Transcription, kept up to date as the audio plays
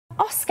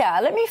Oscar,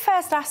 let me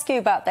first ask you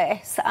about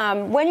this.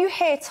 When you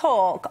hear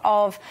talk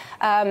of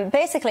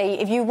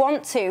basically if you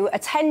want to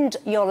attend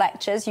your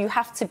lectures, you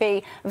have to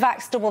be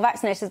double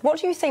vaccinated,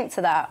 what do you think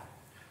to that?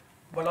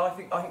 Well, I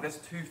think there's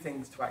two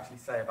things to actually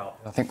say about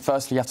it. I think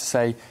firstly you have to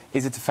say,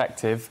 is it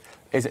effective,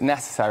 is it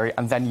necessary,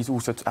 and then you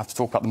also have to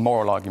talk about the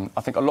moral argument.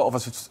 I think a lot of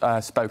us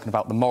have spoken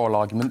about the moral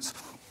arguments,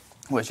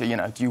 which are, you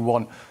know, do you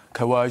want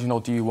coercion or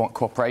do you want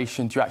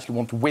cooperation? Do you actually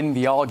want to win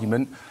the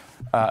argument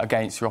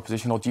against your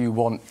opposition, or do you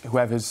want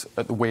whoever's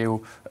at the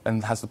wheel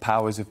and has the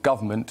powers of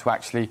government to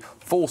actually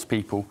force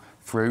people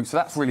through? So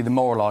that's really the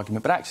moral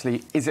argument. But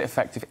actually, is it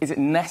effective? Is it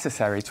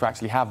necessary to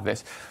actually have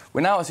this?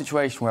 We're now in a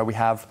situation where we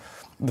have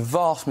the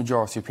vast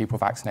majority of people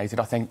vaccinated.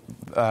 I think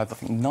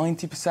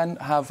 90%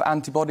 have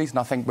antibodies, and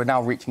I think we're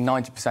now reaching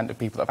 90% of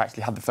people that have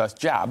actually had the first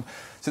jab.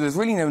 So there's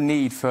really no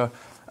need for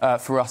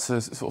us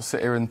to sort of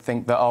sit here and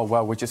think that, oh,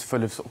 well, we're just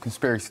full of sort of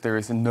conspiracy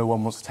theories and no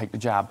one wants to take the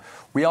jab.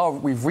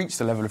 We've reached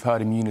a level of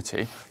herd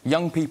immunity.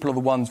 Young people are the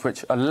ones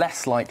which are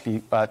less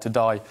likely to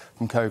die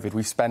from COVID.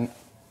 We've spent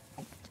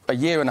a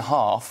year and a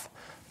half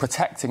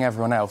protecting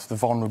everyone else, the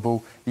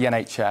vulnerable, the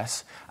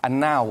NHS, and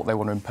now what they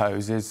want to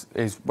impose is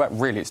well,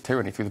 really, it's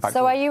tyranny through the back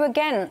door. So are you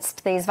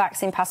against these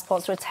vaccine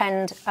passports to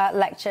attend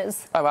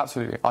lectures? Oh,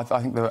 absolutely. I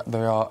think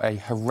they are a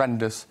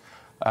horrendous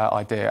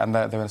idea, and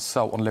they're an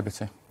assault on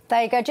liberty.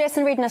 There you go.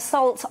 Jason Reed, an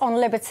assault on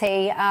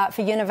liberty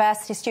for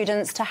university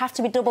students to have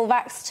to be double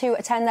vaxxed to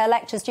attend their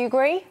lectures. Do you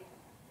agree?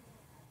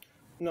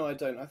 No, I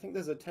don't. I think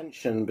there's a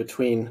tension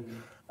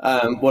between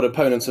what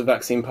opponents of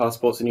vaccine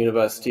passports in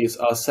universities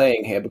are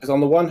saying here, because on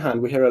the one hand,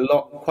 we hear a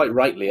lot, quite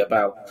rightly,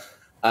 about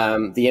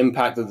the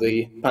impact that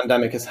the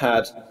pandemic has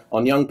had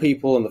on young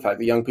people and the fact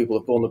that young people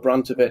have borne the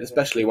brunt of it,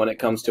 especially when it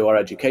comes to our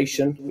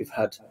education. We've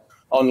had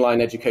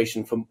online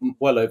education for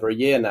well over a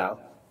year now.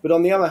 But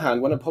on the other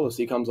hand, when a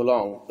policy comes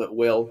along that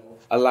will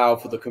allow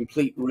for the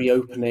complete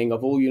reopening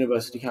of all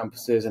university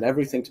campuses and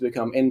everything to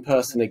become in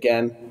person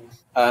again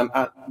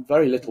at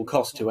very little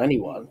cost to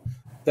anyone,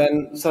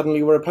 then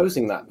suddenly we're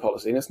opposing that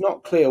policy. And it's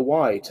not clear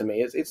why, to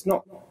me. It's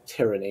not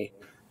tyranny.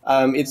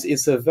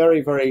 It's a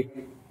very, very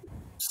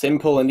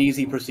simple and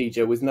easy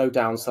procedure with no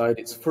downside.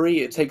 It's free,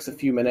 it takes a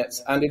few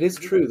minutes, and it is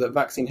true that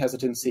vaccine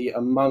hesitancy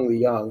among the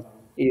young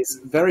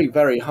is very,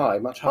 very high,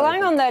 much higher. Well,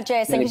 hang on there,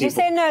 Jason, because you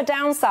say no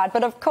downside,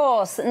 but of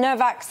course, no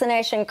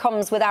vaccination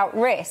comes without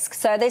risk.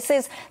 So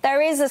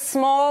there is a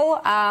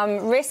small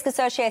risk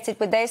associated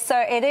with this, so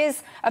it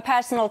is a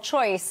personal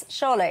choice,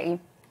 surely.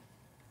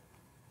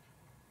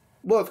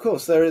 Well, of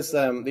course, there is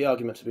the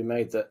argument to be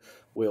made that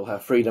we'll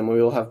have freedom,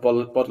 we will have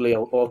bodily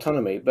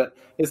autonomy, but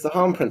it's the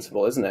harm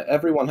principle, isn't it?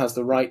 Everyone has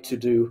the right to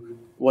do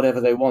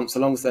whatever they want, so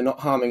long as they're not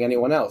harming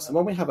anyone else. And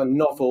when we have a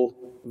novel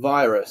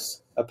virus,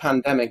 a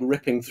pandemic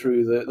ripping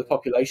through the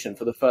population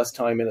for the first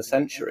time in a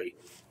century,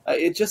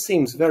 it just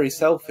seems very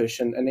selfish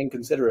and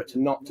inconsiderate to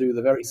not do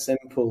the very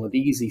simple and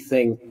easy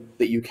thing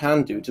that you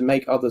can do to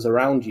make others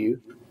around you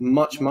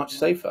much, much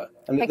safer.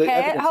 And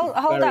OK,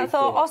 hold that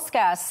thought.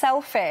 Oscar,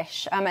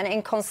 selfish and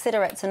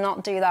inconsiderate to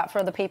not do that for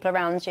other people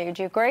around you.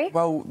 Do you agree?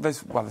 Well,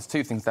 there's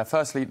two things there.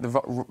 Firstly,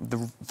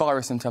 the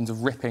virus in terms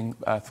of ripping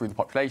through the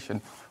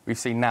population, we've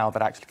seen now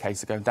that actually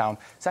cases are going down.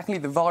 Secondly,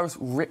 the virus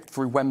ripped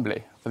through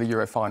Wembley for the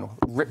Euro final,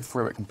 ripped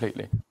through it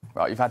completely.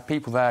 Right, you've had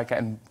people there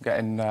getting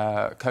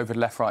COVID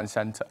left, right and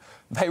centre.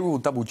 They were all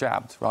double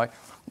jabbed, right?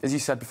 As you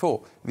said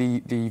before, the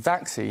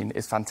vaccine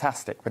is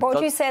fantastic. But what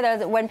would you say, though,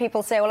 that when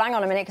people say, well, hang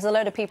on a minute, because a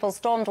load of people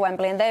stormed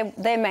Wembley and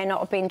they may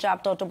not have been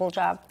jabbed or double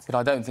jabbed? But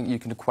I don't think you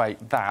can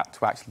equate that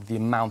to actually the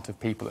amount of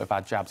people that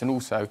have had jabs. And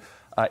also,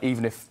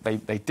 even if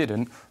they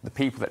didn't, the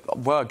people that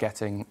were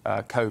getting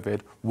COVID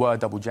were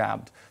double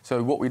jabbed.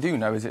 So what we do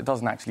know is it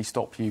doesn't actually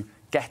stop you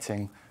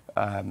getting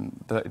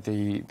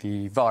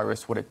the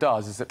virus. What it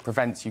does is it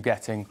prevents you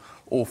getting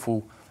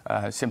awful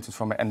symptoms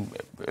from it and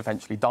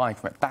eventually dying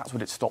from it. That's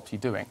what it stops you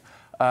doing.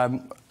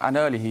 And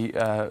earlier,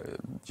 the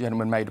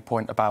gentleman made a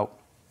point about,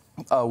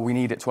 oh, we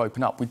need it to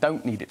open up. We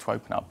don't need it to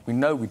open up. We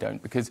know we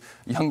don't, because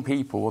young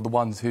people are the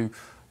ones who,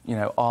 you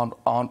know,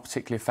 aren't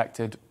particularly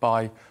affected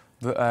by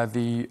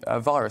the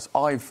virus.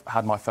 I've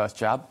had my first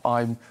jab.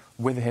 I'm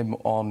with him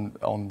on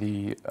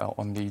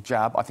the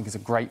jab. I think it's a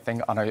great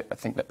thing, and I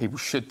think that people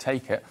should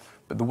take it.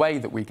 But the way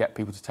that we get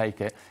people to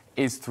take it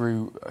is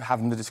through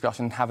having the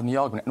discussion, having the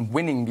argument, and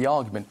winning the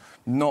argument,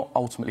 not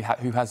ultimately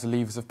who has the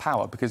levers of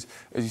power. Because,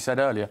 as you said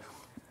earlier,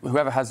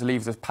 whoever has the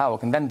levers of power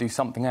can then do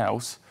something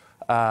else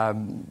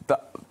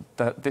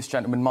that this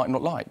gentleman might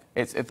not like.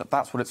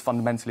 That's what it's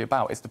fundamentally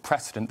about. It's the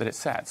precedent that it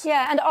sets.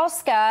 Yeah, and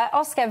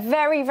Oscar,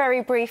 very,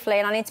 very briefly,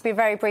 and I need to be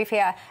very brief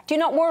here, do you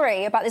not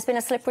worry about this being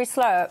a slippery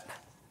slope?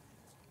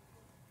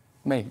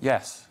 Me,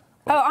 yes.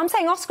 Oh, I'm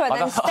saying Oscar,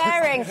 then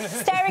staring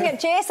at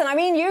Jason. I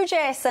mean you,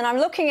 Jason. I'm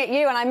looking at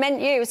you and I meant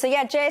you. So,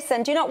 yeah,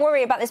 Jason, do you not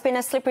worry about this being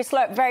a slippery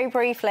slope, very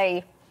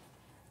briefly?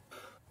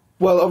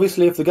 Well,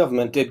 obviously, if the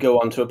government did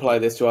go on to apply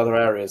this to other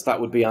areas, that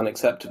would be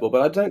unacceptable.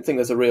 But I don't think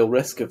there's a real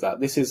risk of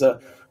that. This is a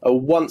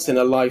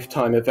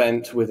once-in-a-lifetime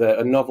event with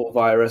a novel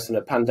virus and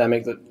a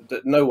pandemic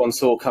that no one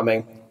saw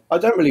coming. I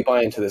don't really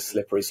buy into this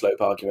slippery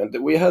slope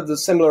argument. We heard the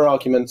similar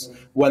arguments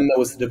when there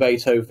was the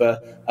debate over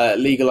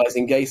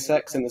legalizing gay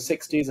sex in the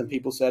 60s, and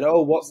people said,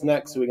 oh, what's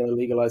next? Are we going to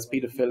legalize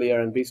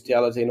pedophilia and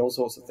bestiality and all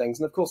sorts of things?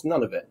 And of course,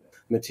 none of it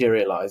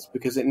materialized,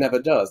 because it never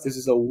does. This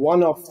is a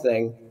one-off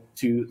thing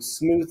to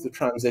smooth the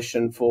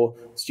transition for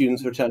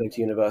students returning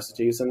to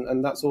universities,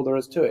 and that's all there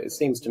is to it. It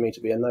seems to me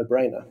to be a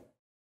no-brainer.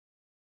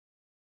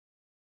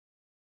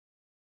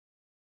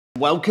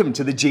 Welcome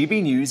to the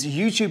GB News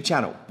YouTube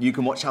channel. You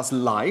can watch us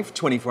live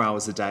 24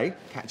 hours a day,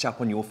 catch up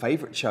on your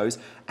favourite shows,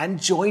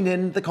 and join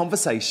in the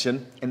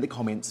conversation in the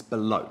comments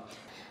below.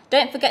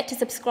 Don't forget to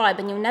subscribe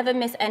and you'll never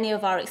miss any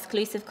of our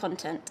exclusive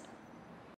content.